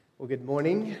Well, good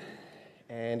morning.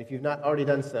 And if you've not already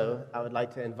done so, I would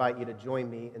like to invite you to join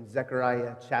me in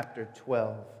Zechariah chapter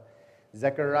 12.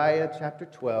 Zechariah chapter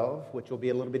 12, which will be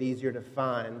a little bit easier to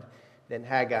find than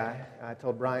Haggai. I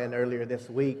told Brian earlier this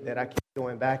week that I kept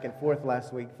going back and forth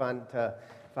last week to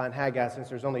find Haggai since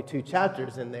there's only 2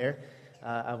 chapters in there.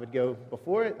 I would go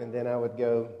before it and then I would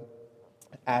go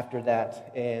after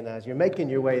that. And as you're making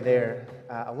your way there,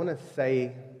 I want to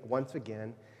say once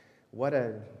again, what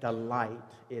a delight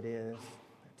it is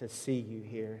to see you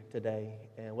here today.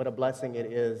 And what a blessing it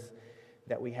is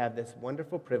that we have this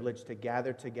wonderful privilege to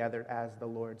gather together as the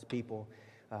Lord's people.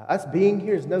 Us being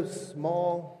here is no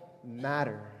small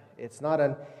matter. It's not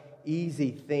an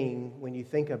easy thing when you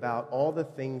think about all the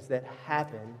things that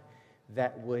happen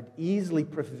that would easily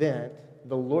prevent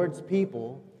the Lord's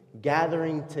people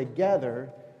gathering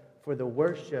together for the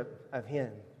worship of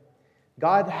Him.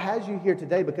 God has you here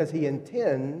today because He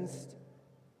intends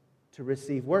to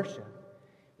receive worship.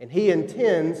 And He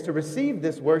intends to receive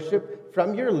this worship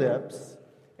from your lips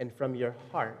and from your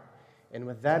heart. And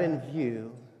with that in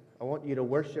view, I want you to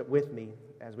worship with me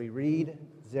as we read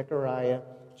Zechariah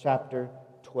chapter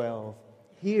 12.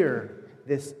 Hear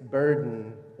this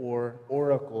burden or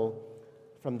oracle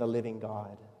from the living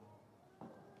God.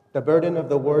 The burden of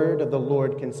the word of the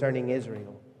Lord concerning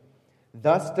Israel.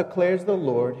 Thus declares the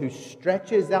Lord, who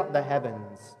stretches out the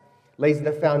heavens, lays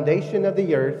the foundation of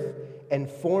the earth, and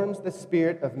forms the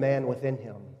spirit of man within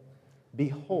him.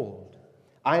 Behold,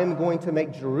 I am going to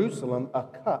make Jerusalem a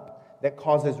cup that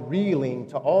causes reeling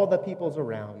to all the peoples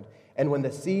around. And when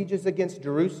the siege is against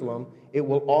Jerusalem, it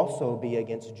will also be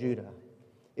against Judah.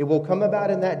 It will come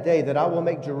about in that day that I will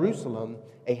make Jerusalem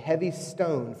a heavy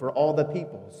stone for all the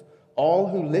peoples. All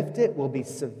who lift it will be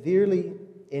severely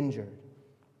injured,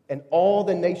 and all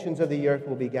the nations of the earth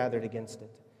will be gathered against it.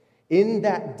 In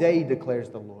that day, declares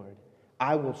the Lord,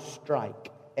 I will strike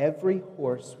every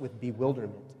horse with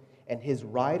bewilderment and his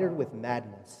rider with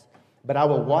madness. But I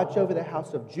will watch over the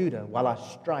house of Judah while I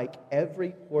strike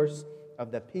every horse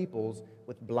of the peoples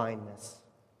with blindness.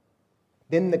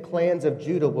 Then the clans of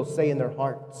Judah will say in their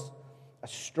hearts, a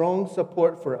strong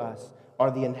support for us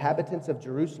are the inhabitants of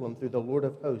Jerusalem through the Lord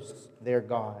of hosts, their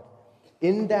God.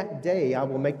 In that day I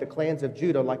will make the clans of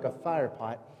Judah like a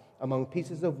firepot among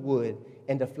pieces of wood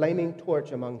and a flaming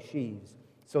torch among sheaves.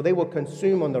 So they will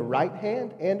consume on the right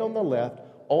hand and on the left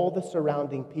all the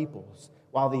surrounding peoples,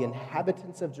 while the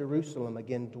inhabitants of Jerusalem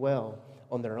again dwell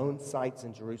on their own sites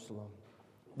in Jerusalem.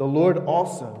 The Lord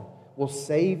also will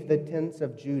save the tents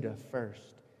of Judah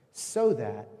first, so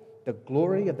that the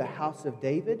glory of the house of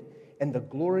David and the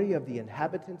glory of the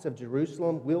inhabitants of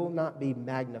Jerusalem will not be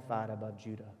magnified above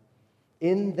Judah.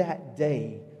 In that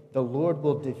day, the Lord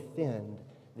will defend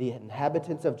the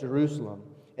inhabitants of Jerusalem,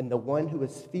 and the one who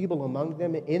is feeble among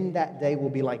them in that day will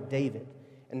be like David,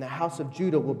 and the house of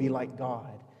Judah will be like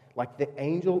God, like the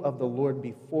angel of the Lord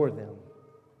before them.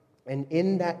 And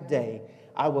in that day,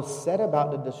 I will set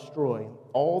about to destroy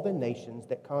all the nations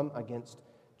that come against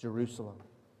Jerusalem.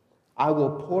 I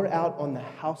will pour out on the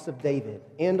house of David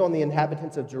and on the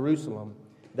inhabitants of Jerusalem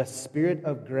the spirit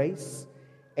of grace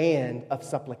and of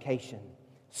supplication,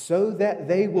 so that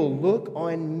they will look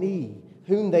on me,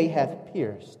 whom they have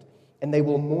pierced, and they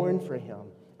will mourn for him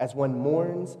as one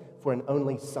mourns for an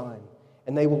only son,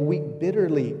 and they will weep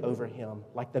bitterly over him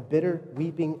like the bitter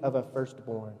weeping of a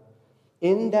firstborn.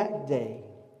 In that day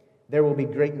there will be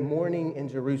great mourning in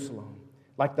Jerusalem,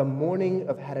 like the mourning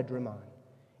of Hadadrimmon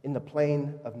in the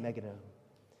plain of Megiddo.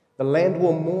 The land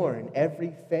will mourn,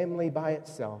 every family by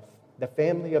itself, the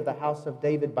family of the house of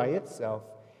David by itself,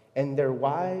 and their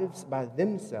wives by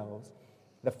themselves,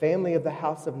 the family of the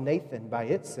house of Nathan by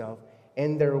itself,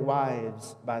 and their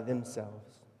wives by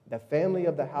themselves, the family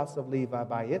of the house of Levi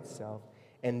by itself,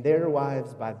 and their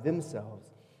wives by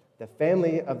themselves, the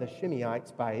family of the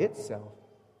Shimeites by itself,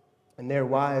 and their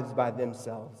wives by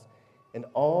themselves, and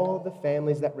all the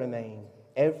families that remain,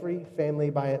 every family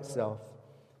by itself,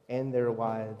 and their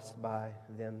wives by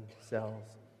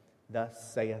themselves.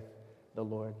 Thus saith the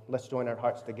Lord. Let's join our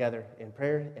hearts together in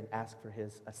prayer and ask for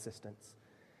His assistance.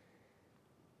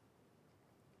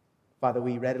 Father,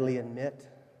 we readily admit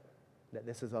that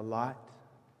this is a lot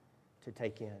to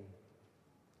take in.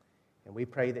 And we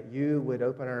pray that You would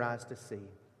open our eyes to see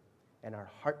and our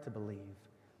heart to believe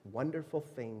wonderful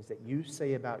things that You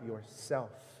say about Yourself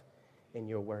in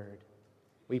Your word.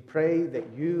 We pray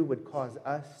that You would cause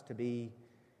us to be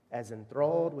as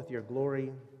enthralled with Your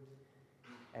glory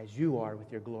as You are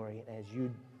with Your glory and as You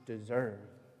deserve.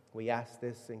 We ask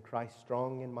this in Christ's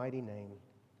strong and mighty name.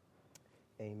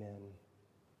 Amen.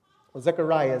 Well,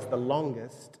 Zechariah is the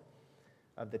longest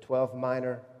of the 12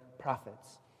 minor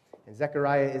prophets. And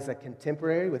Zechariah is a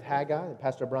contemporary with Haggai that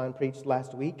Pastor Brian preached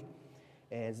last week.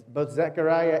 And both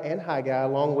Zechariah and Haggai,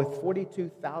 along with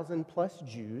 42,000 plus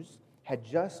Jews, had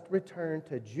just returned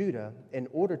to Judah in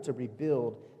order to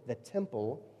rebuild the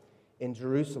temple in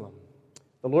Jerusalem.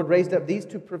 The Lord raised up these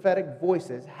two prophetic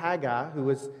voices, Haggai, who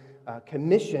was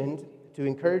commissioned to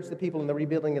encourage the people in the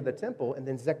rebuilding of the temple, and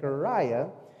then Zechariah,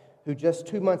 who just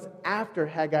 2 months after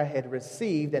Haggai had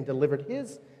received and delivered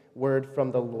his word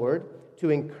from the Lord, to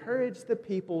encourage the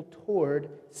people toward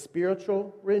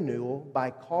spiritual renewal by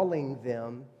calling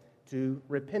them to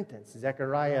repentance.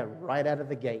 Zechariah, right out of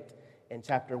the gate in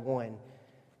chapter 1,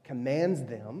 commands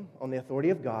them, on the authority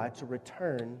of God, to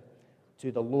return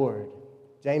to the Lord.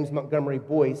 James Montgomery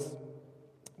Boyce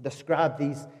described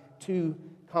these two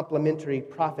complementary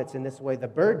prophets in this way. The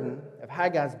burden of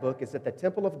Haggai's book is that the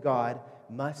temple of God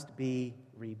must be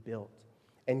rebuilt,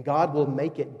 and God will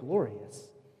make it glorious.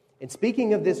 And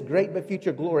speaking of this great but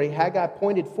future glory, Haggai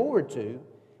pointed forward to,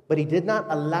 but he did not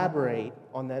elaborate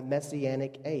on the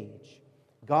Messianic age.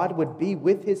 God would be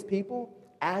with his people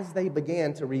as they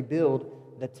began to rebuild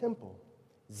the temple.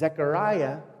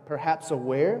 Zechariah, perhaps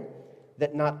aware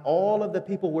that not all of the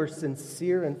people were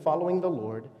sincere in following the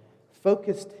Lord,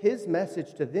 focused his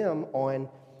message to them on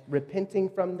repenting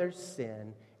from their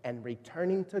sin and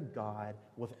returning to God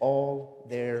with all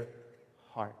their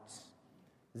hearts.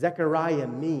 Zechariah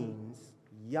means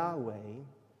Yahweh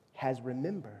has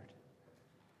remembered.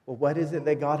 Well, what is it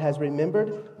that God has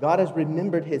remembered? God has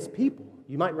remembered his people.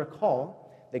 You might recall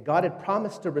that God had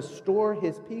promised to restore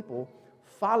his people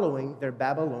following their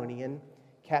Babylonian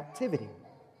captivity.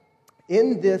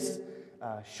 In this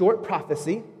short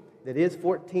prophecy that is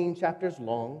 14 chapters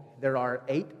long, there are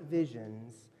 8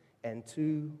 visions and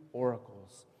 2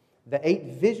 oracles. The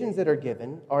 8 visions that are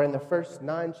given are in the first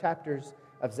 9 chapters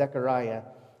of Zechariah,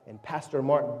 and Pastor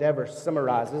Mark Dever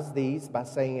summarizes these by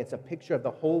saying it's a picture of the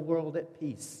whole world at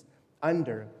peace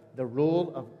under the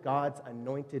rule of God's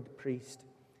anointed priest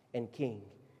and king.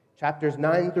 Chapters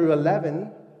 9 through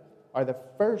 11 are the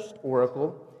first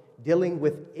oracle dealing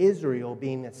with Israel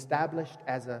being established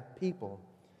as a people.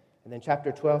 And then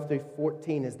chapter 12 through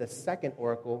 14 is the second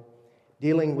oracle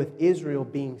dealing with Israel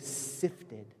being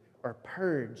sifted or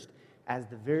purged as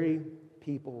the very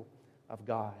people of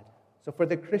God. So for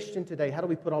the Christian today, how do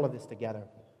we put all of this together?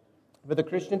 For the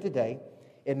Christian today,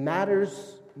 it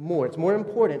matters more. It's more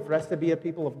important for us to be a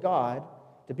people of God,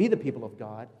 to be the people of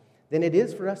God, than it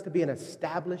is for us to be an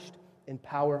established and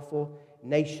powerful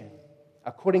nation.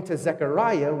 According to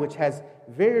Zechariah, which has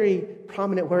very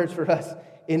prominent words for us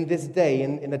in this day,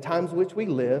 in the times in which we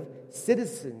live,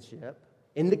 citizenship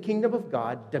in the kingdom of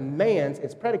God demands,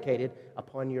 it's predicated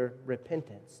upon your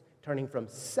repentance, turning from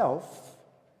self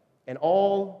and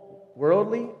all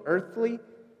worldly, earthly,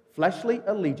 fleshly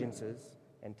allegiances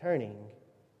and turning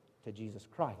to Jesus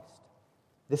Christ.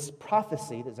 This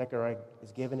prophecy that Zechariah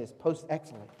is given is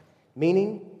post-exilic,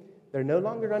 meaning they're no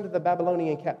longer under the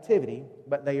Babylonian captivity,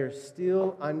 but they are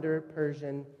still under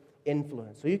Persian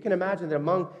influence. So you can imagine that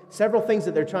among several things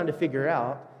that they're trying to figure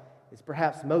out is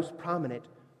perhaps most prominent,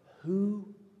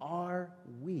 who are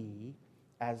we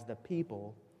as the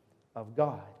people of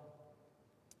God?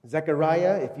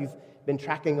 Zechariah, if you've been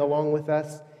tracking along with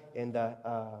us in the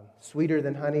Sweeter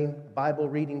Than Honey Bible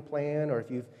reading plan, or if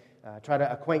you've tried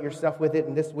to acquaint yourself with it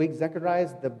in this week, Zechariah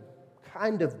is the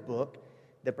kind of book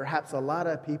that perhaps a lot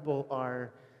of people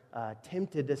are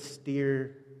tempted to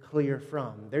steer clear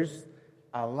from. There's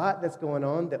a lot that's going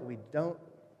on that we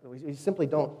simply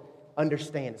don't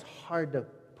understand. It's hard to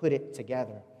put it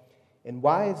together. And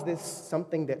why is this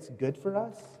something that's good for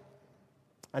us?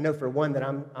 I know for one that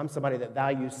I'm somebody that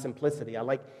values simplicity. I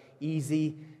like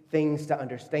easy things to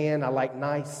understand. I like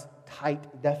nice,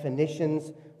 tight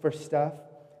definitions for stuff.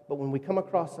 But when we come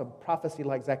across a prophecy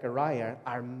like Zechariah,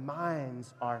 our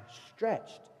minds are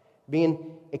stretched,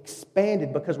 being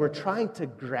expanded because we're trying to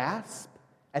grasp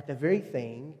at the very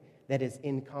thing that is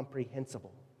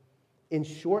incomprehensible. In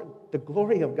short, the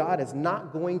glory of God is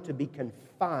not going to be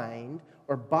confined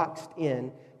or boxed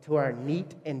in to our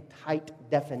neat and tight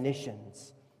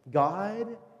definitions.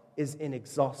 God is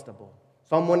inexhaustible.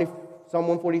 Psalm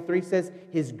 143 says,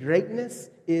 His greatness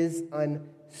is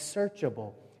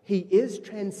unsearchable. He is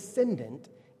transcendent,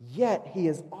 yet He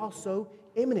is also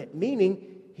immanent, meaning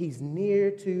He's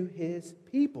near to His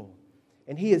people.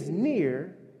 And He is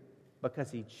near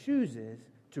because He chooses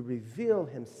to reveal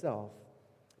Himself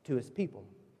to His people.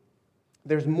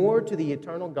 There's more to the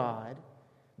eternal God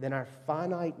than our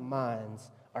finite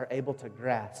minds are able to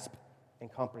grasp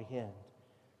and comprehend.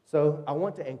 So I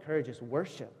want to encourage us,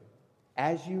 worship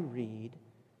as you read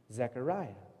Zechariah.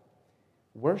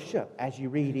 Worship as you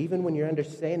read, even when your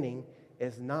understanding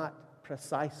is not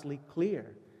precisely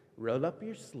clear. Roll up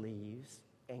your sleeves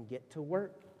and get to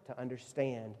work to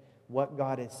understand what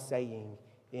God is saying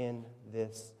in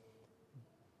this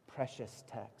precious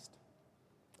text.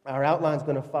 Our outline is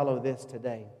going to follow this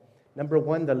today. Number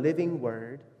one, the living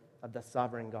word of the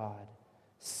sovereign God.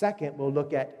 Second, we'll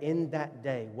look at in that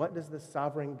day, what does the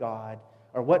sovereign God,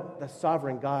 or what the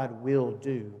sovereign God will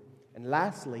do? And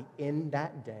lastly, in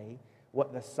that day,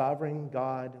 what the sovereign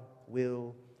God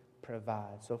will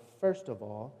provide. So first of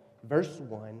all, verse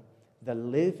 1, the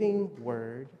living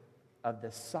word of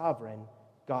the sovereign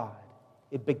God.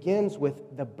 It begins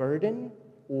with the burden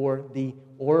or the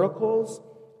oracles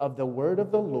of the word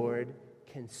of the Lord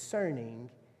concerning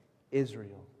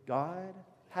Israel. God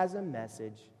has a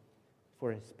message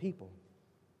for his people.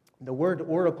 The word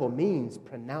oracle means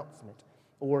pronouncement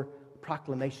or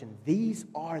proclamation. These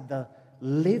are the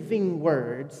living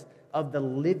words of the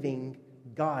living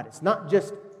God. It's not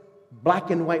just black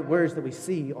and white words that we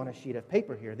see on a sheet of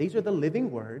paper here. These are the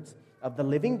living words of the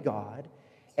living God.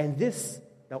 And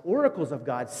the oracles of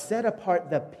God set apart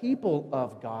the people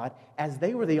of God as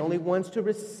they were the only ones to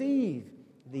receive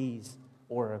these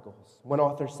oracles. One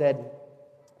author said,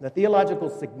 the theological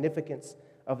significance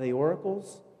of the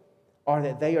oracles are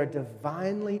that they are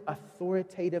divinely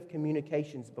authoritative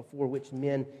communications before which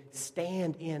men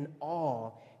stand in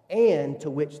awe and to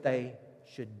which they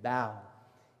should bow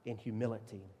in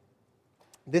humility.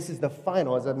 This is the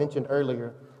final, as I mentioned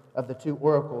earlier, of the two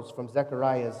oracles from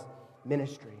Zechariah's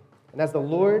ministry. And as the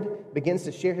Lord begins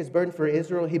to share his burden for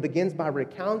Israel, he begins by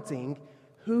recounting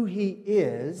who he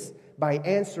is by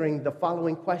answering the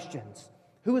following questions.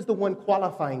 Who is the one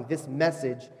qualifying this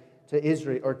message to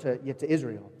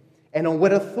Israel? And on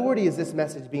what authority is this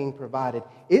message being provided?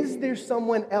 Is there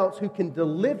someone else who can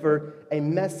deliver a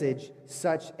message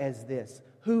such as this?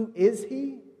 Who is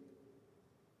he?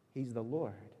 He's the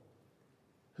Lord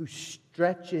who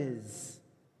stretches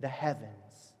the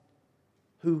heavens,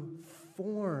 who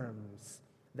forms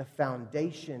the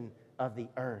foundation of the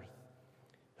earth,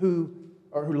 who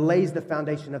lays the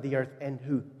foundation of the earth and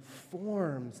who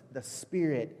forms the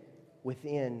spirit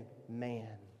within man.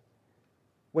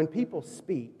 When people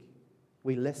speak,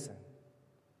 we listen.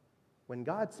 When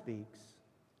God speaks,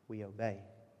 we obey.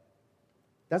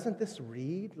 Doesn't this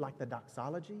read like the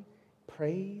doxology?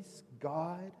 Praise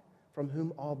God, from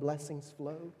whom all blessings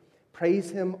flow. Praise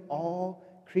him, all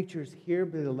creatures here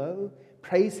below.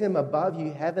 Praise him above,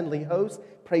 you heavenly hosts.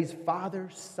 Praise Father,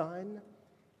 Son,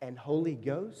 and Holy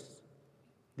Ghost.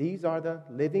 These are the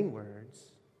living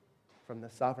words from the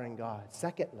sovereign God.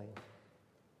 Secondly,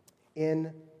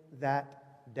 in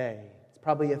that day. It's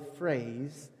probably a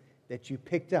phrase that you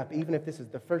picked up, even if this is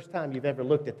the first time you've ever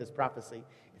looked at this prophecy.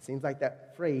 It seems like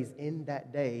that phrase, in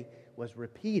that day, was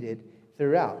repeated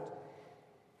throughout.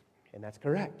 And that's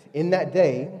correct. In that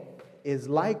day is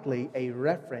likely a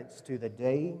reference to the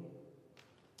day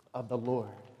of the Lord,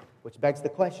 which begs the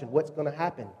question, what's going to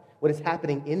happen? What is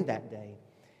happening in that day?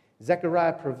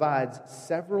 Zechariah provides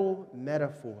several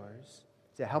metaphors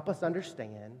to help us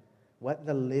understand what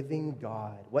the living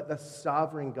God, what the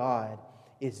sovereign God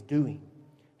is doing.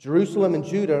 Jerusalem and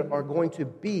Judah are going to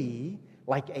be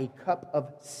like a cup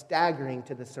of staggering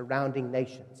to the surrounding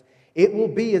nations. It will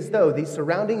be as though these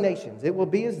surrounding nations, it will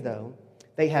be as though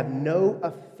they have no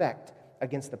effect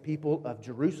against the people of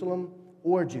Jerusalem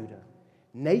or Judah.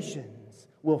 Nations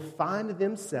will find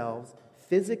themselves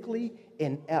physically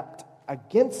inept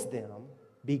against them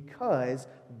because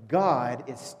God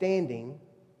is standing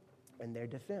in their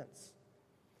defense.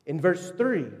 In verse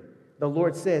 3, the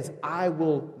Lord says, I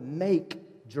will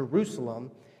make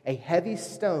Jerusalem a heavy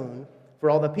stone for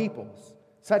all the peoples,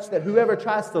 such that whoever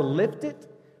tries to lift it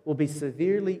will be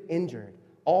severely injured.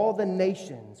 All the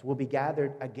nations will be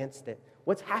gathered against it.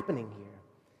 What's happening here?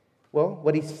 Well,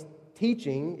 what he's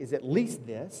teaching is at least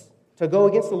this. To go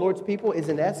against the Lord's people is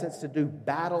in essence to do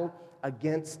battle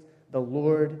against the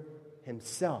Lord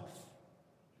himself,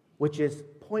 which is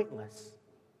pointless.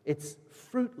 It's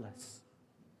fruitless.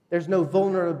 There's no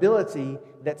vulnerability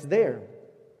that's there.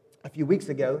 A few weeks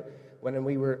ago, when I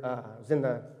was in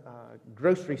the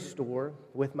grocery store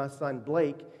with my son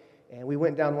Blake, and we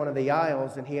went down one of the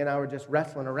aisles, and he and I were just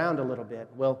wrestling around a little bit.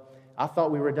 Well, I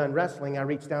thought we were done wrestling. I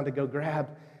reached down to go grab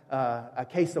a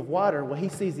case of water. Well, he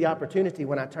sees the opportunity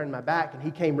when I turned my back, and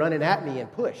he came running at me and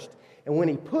pushed. And when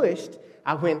he pushed,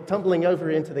 I went tumbling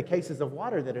over into the cases of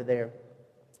water that are there.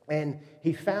 And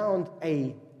he found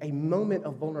a moment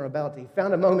of vulnerability. He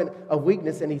found a moment of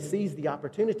weakness, and he seized the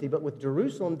opportunity. But with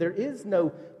Jerusalem, there is no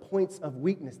points of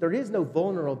weakness. There is no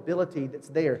vulnerability that's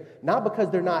there. Not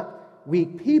because they're not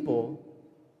weak people,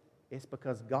 it's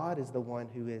because God is the one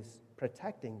who is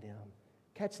protecting them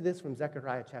Catch this from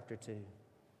Zechariah chapter 2.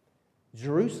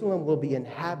 Jerusalem will be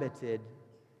inhabited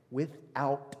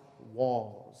without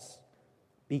walls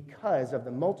because of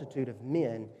the multitude of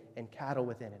men and cattle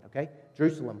within it, okay?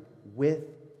 Jerusalem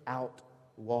without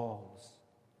walls.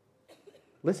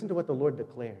 Listen to what the Lord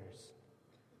declares.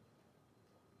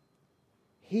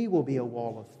 He will be a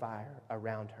wall of fire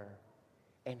around her,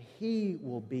 and he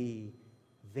will be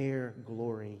their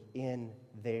glory in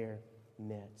their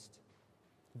midst.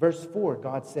 Verse 4,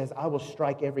 God says, I will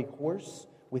strike every horse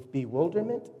with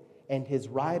bewilderment and his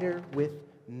rider with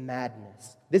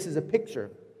madness. This is a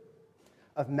picture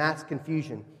of mass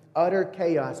confusion, utter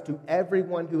chaos to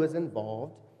everyone who is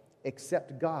involved,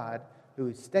 except God, who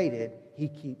has stated he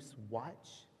keeps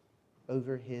watch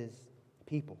over his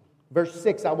people. Verse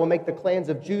 6, I will make the clans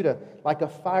of Judah like a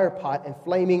fire pot and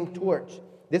flaming torch.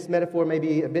 This metaphor may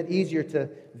be a bit easier to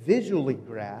visually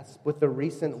grasp with the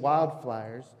recent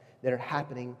wildfires that are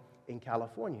happening in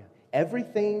California.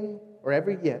 Everything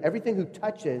who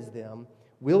touches them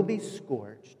will be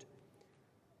scorched.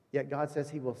 Yet God says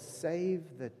he will save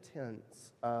the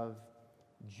tents of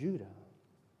Judah.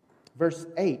 Verse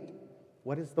 8,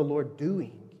 what is the Lord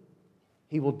doing?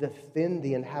 He will defend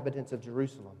the inhabitants of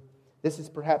Jerusalem. This is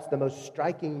perhaps the most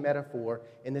striking metaphor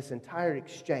in this entire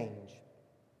exchange.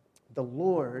 The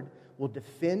Lord will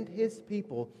defend his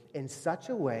people in such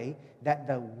a way that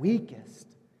the weakest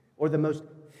or the most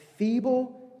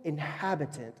feeble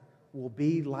inhabitant will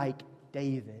be like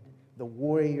David, the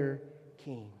warrior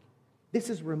king. This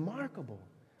is remarkable,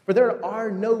 for there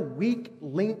are no weak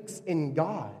links in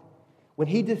God when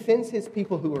he defends his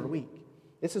people who are weak.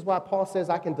 This is why Paul says,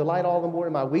 I can delight all the more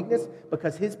in my weakness,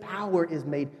 because his power is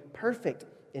made perfect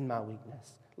in my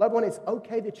weakness. Loved one, it's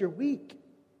okay that you're weak,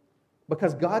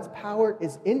 because God's power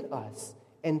is in us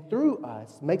and through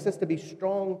us makes us to be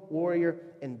strong warrior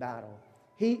in battle.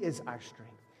 He is our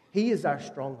strength. He is our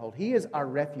stronghold. He is our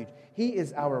refuge. He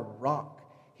is our rock.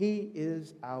 He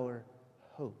is our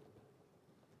hope.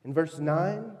 In verse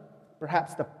 9,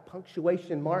 perhaps the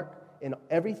punctuation mark in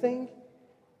everything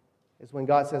is when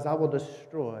God says, I will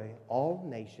destroy all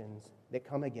nations that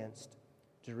come against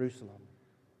Jerusalem.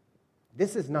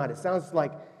 This is not, it sounds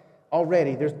like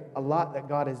already there's a lot that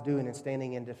God is doing and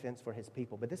standing in defense for his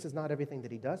people, but this is not everything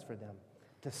that he does for them.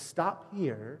 To stop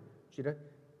here,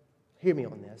 hear me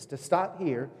on this, to stop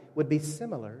here would be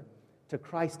similar to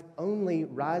Christ only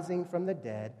rising from the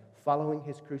dead following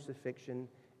his crucifixion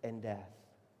and death.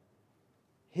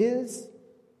 His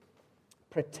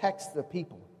protects the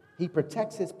people. He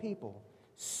protects his people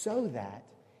so that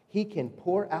he can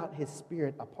pour out his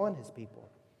Spirit upon his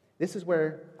people. This is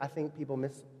where I think people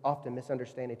often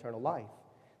misunderstand eternal life.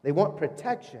 They want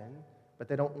protection, but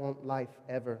they don't want life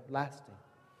everlasting.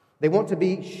 They want to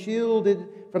be shielded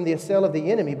from the assault of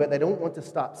the enemy, but they don't want to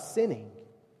stop sinning.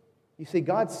 You see,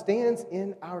 God stands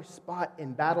in our spot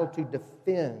in battle to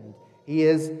defend. He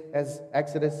is, as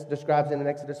Exodus describes in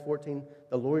Exodus 14,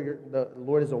 the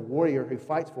Lord is a warrior who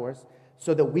fights for us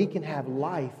so that we can have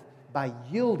life by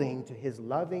yielding to his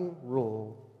loving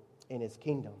rule in his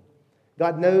kingdom.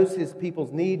 God knows his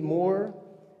people's need more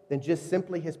than just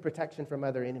simply his protection from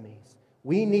other enemies.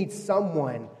 We need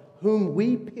someone whom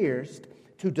we pierced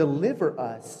to deliver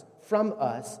us from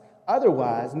us.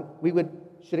 Otherwise, we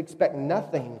should expect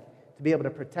nothing to be able to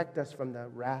protect us from the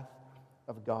wrath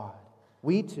of God.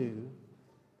 We too,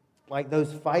 like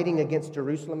those fighting against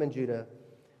Jerusalem and Judah,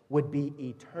 would be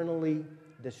eternally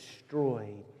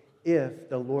destroyed if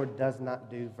the Lord does not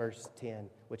do verse 10,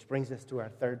 which brings us to our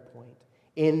third point.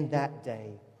 In that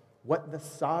day, what the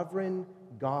sovereign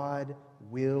God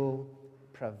will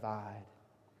provide.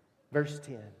 Verse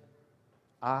 10,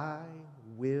 I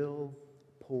will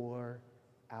pour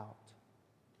out.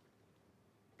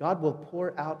 God will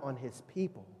pour out on his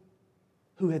people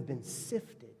who have been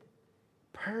sifted,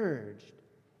 purged,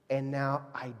 and now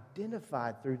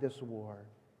identified through this war,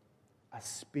 a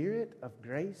spirit of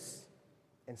grace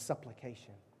and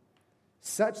supplication,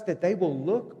 such that they will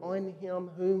look on him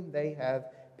whom they have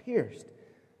pierced.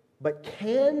 But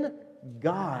can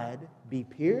God be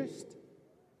pierced?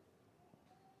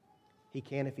 He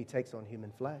can if he takes on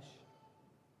human flesh.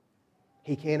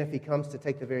 He can if he comes to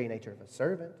take the very nature of a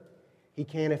servant. He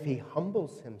can if he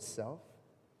humbles himself.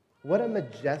 What a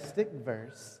majestic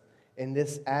verse in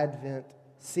this Advent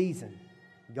season.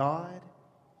 God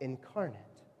incarnate,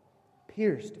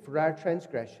 pierced for our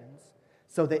transgressions,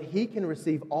 so that he can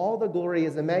receive all the glory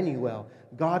as Emmanuel,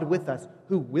 God with us,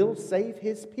 who will save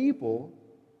his people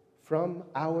from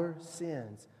our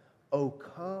sins. O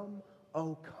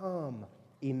come,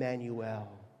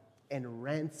 Emmanuel, and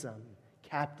ransom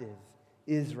captive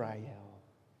Israel.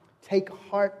 Take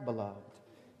heart, beloved.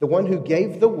 The one who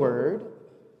gave the word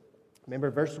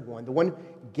Remember verse 1. The one who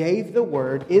gave the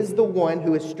word is the one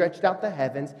who has stretched out the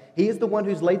heavens. He is the one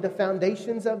who's laid the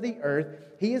foundations of the earth.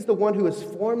 He is the one who has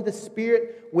formed the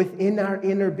Spirit within our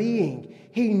inner being.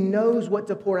 He knows what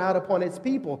to pour out upon His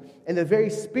people. And the very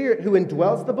Spirit who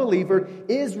indwells the believer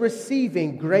is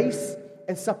receiving grace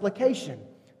and supplication.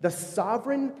 The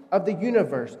sovereign of the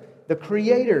universe, the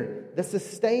Creator, the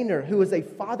Sustainer, who is a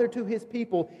Father to His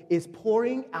people, is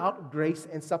pouring out grace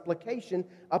and supplication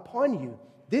upon you.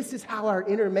 This is how our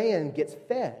inner man gets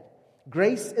fed.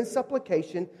 Grace and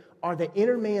supplication are the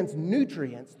inner man's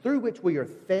nutrients through which we are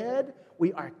fed,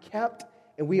 we are kept,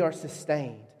 and we are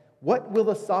sustained. What will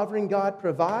the sovereign God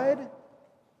provide?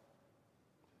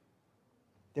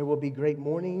 There will be great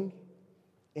mourning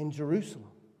in Jerusalem.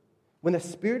 When the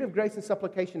Spirit of grace and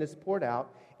supplication is poured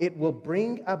out, it will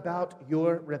bring about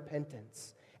your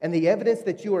repentance. And the evidence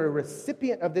that you are a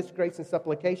recipient of this grace and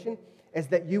supplication is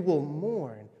that you will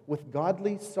mourn with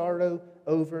godly sorrow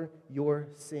over your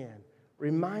sin.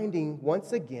 Reminding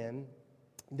once again,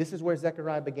 this is where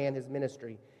Zechariah began his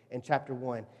ministry in chapter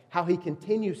 1. How he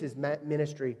continues his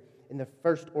ministry in the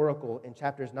first oracle in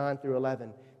chapters 9 through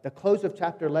 11. The close of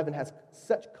chapter 11 has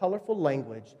such colorful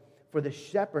language for the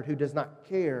shepherd who does not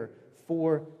care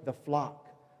for the flock.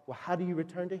 Well, how do you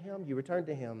return to Him? You return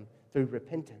to Him through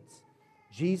repentance.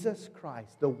 Jesus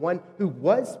Christ, the one who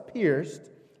was pierced,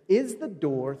 is the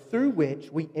door through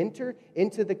which we enter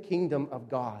into the kingdom of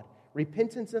God.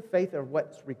 Repentance and faith are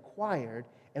what's required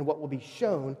and what will be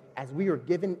shown as we are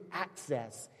given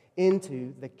access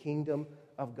into the kingdom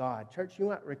of God. Church, you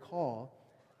might recall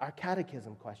our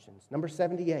catechism questions. Number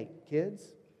 78,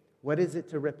 kids, what is it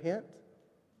to repent?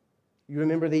 You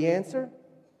remember the answer?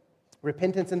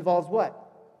 Repentance involves what?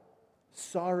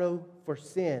 Sorrow for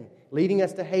sin, leading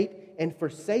us to hate and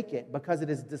forsake it because it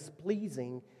is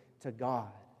displeasing to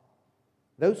God.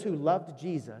 Those who loved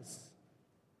Jesus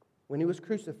when He was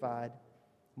crucified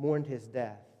mourned His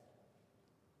death.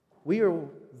 We are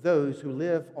those who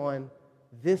live on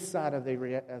this side of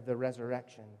the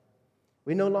resurrection.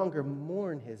 We no longer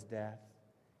mourn His death.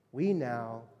 We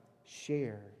now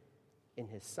share in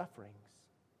His sufferings.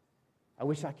 I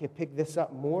wish I could pick this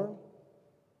up more,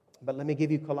 but let me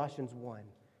give you Colossians 1.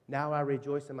 Now I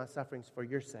rejoice in my sufferings for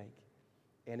your sake,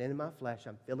 and in my flesh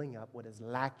I'm filling up what is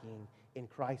lacking in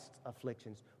Christ's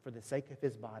afflictions for the sake of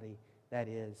His body, that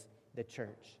is, the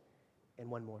church. And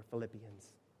one more,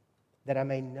 Philippians. That I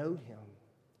may know Him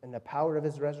and the power of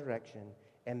His resurrection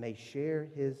and may share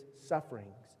His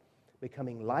sufferings,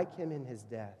 becoming like Him in His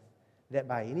death, that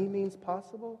by any means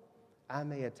possible I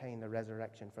may attain the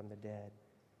resurrection from the dead.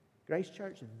 Grace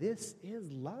Church, this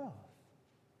is love.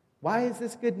 Why is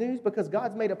this good news? Because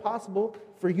God's made it possible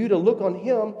for you to look on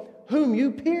Him whom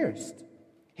you pierced.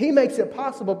 He makes it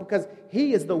possible because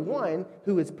He is the one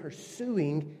who is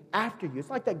pursuing after you. It's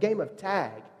like that game of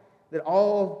tag that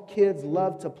all kids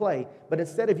love to play. But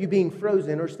instead of you being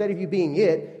frozen or instead of you being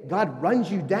it, God runs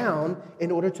you down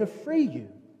in order to free you.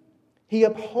 He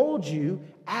upholds you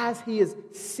as He is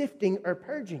sifting or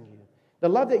purging you. The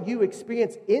love that you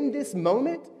experience in this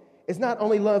moment is not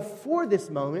only love for this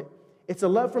moment, it's a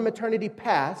love from eternity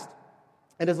past,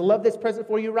 and it's a love that's present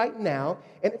for you right now,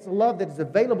 and it's a love that is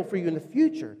available for you in the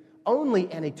future.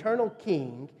 Only an eternal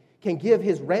King can give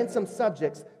His ransomed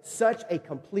subjects such a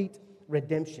complete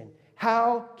redemption.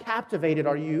 How captivated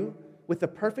are you with the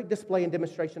perfect display and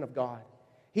demonstration of God?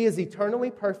 He is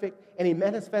eternally perfect, and He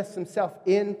manifests Himself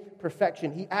in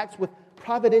perfection. He acts with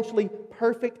providentially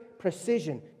perfect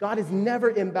precision. God is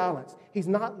never imbalanced. He's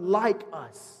not like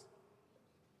us.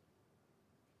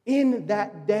 In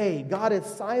that day, God is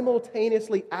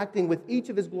simultaneously acting with each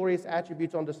of His glorious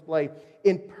attributes on display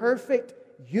in perfect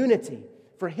unity.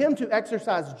 For Him to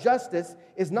exercise justice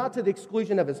is not to the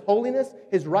exclusion of His holiness,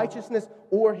 His righteousness,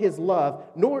 or His love,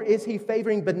 nor is He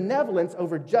favoring benevolence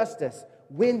over justice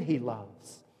when He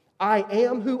loves. I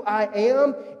am who I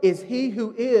am is He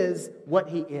who is what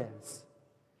He is.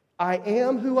 I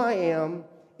am who I am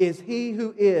is He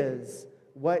who is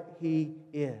what He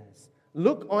is.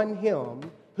 Look on Him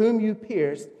whom you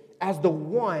pierced as the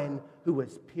one who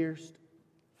was pierced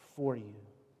for you.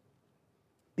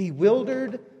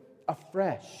 Bewildered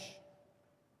afresh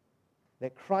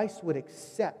that Christ would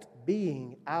accept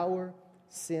being our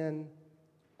sin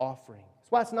offering.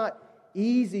 That's why it's not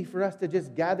easy for us to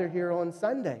just gather here on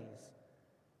Sundays.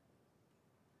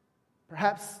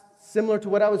 Perhaps similar to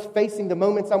what I was facing the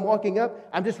moments I'm walking up,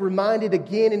 I'm just reminded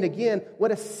again and again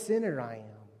what a sinner I am.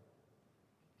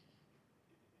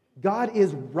 God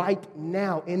is right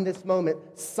now in this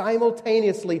moment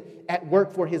simultaneously at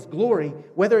work for His glory,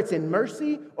 whether it's in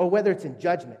mercy or whether it's in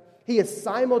judgment. He is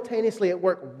simultaneously at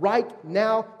work right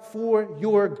now for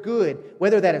your good,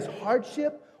 whether that is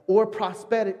hardship or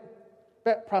prosperity,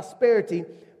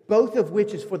 both of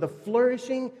which is for the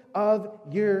flourishing of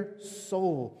your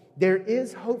soul. There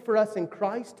is hope for us in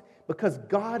Christ because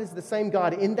God is the same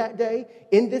God in that day,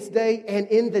 in this day, and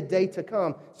in the day to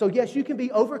come. So yes, you can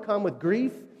be overcome with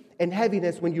grief and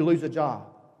heaviness when you lose a job.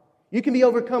 You can be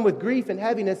overcome with grief and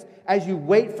heaviness as you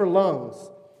wait for loans,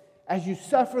 as you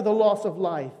suffer the loss of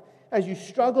life, as you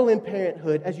struggle in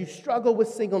parenthood, as you struggle with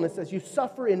singleness, as you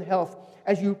suffer in health,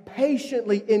 as you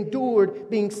patiently endured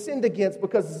being sinned against,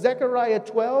 because Zechariah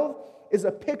 12 is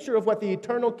a picture of what the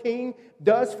eternal King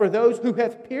does for those who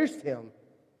have pierced him.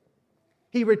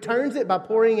 He returns it by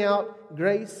pouring out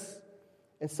grace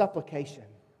and supplication.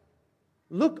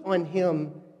 Look on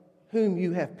him whom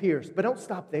you have pierced, but don't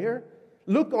stop there.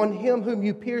 Look on him whom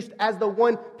you pierced as the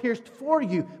one pierced for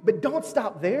you, but don't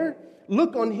stop there.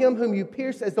 Look on him whom you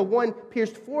pierced as the one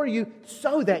pierced for you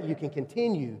so that you can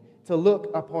continue to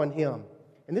look upon him.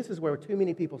 And this is where too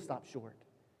many people stop short.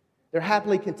 They're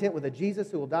happily content with a Jesus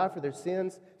who will die for their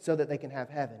sins so that they can have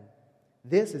heaven.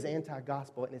 This is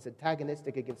anti-gospel and it's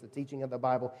antagonistic against the teaching of the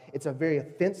Bible. It's a very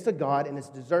offense to God and it's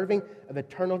deserving of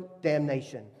eternal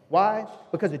damnation. Why?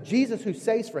 Because a Jesus who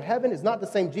saves for heaven is not the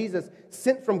same Jesus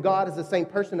sent from God as the same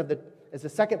person as the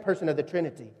second person of the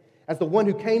Trinity, as the one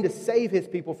who came to save his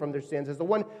people from their sins, as the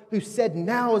one who said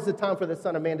now is the time for the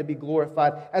Son of Man to be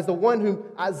glorified, as the one whom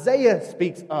Isaiah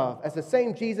speaks of, as the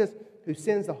same Jesus who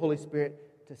sends the Holy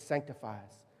Spirit to sanctify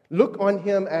us. Look on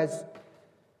him as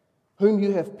whom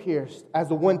you have pierced, as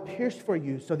the one pierced for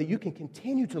you, so that you can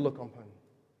continue to look on him.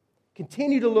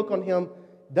 Continue to look on him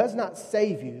does not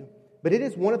save you, but it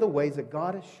is one of the ways that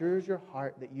God assures your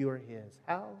heart that you are his.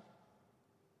 How?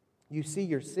 You see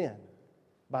your sin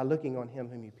by looking on him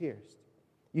whom you pierced.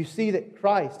 You see that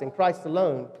Christ and Christ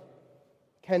alone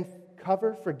can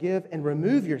cover, forgive, and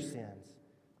remove your sins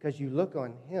because you look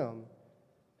on him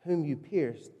whom you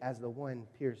pierced as the one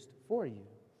pierced for you.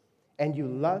 And you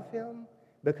love him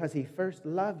because he first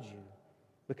loved you,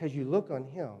 because you look on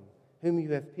him whom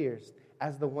you have pierced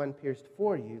as the one pierced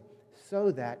for you,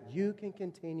 so that you can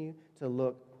continue to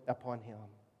look upon him.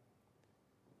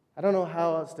 I don't know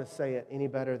how else to say it any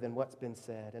better than what's been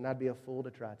said, and I'd be a fool to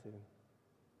try to.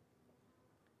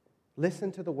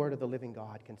 Listen to the word of the living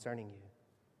God concerning you,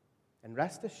 and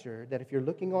rest assured that if you're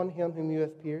looking on him whom you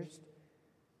have pierced,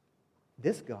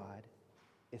 this God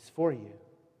is for you.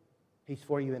 He's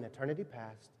for you in eternity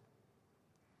past.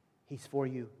 He's for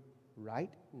you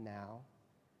right now,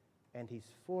 and he's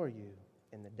for you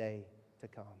in the day to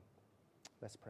come. Let's pray.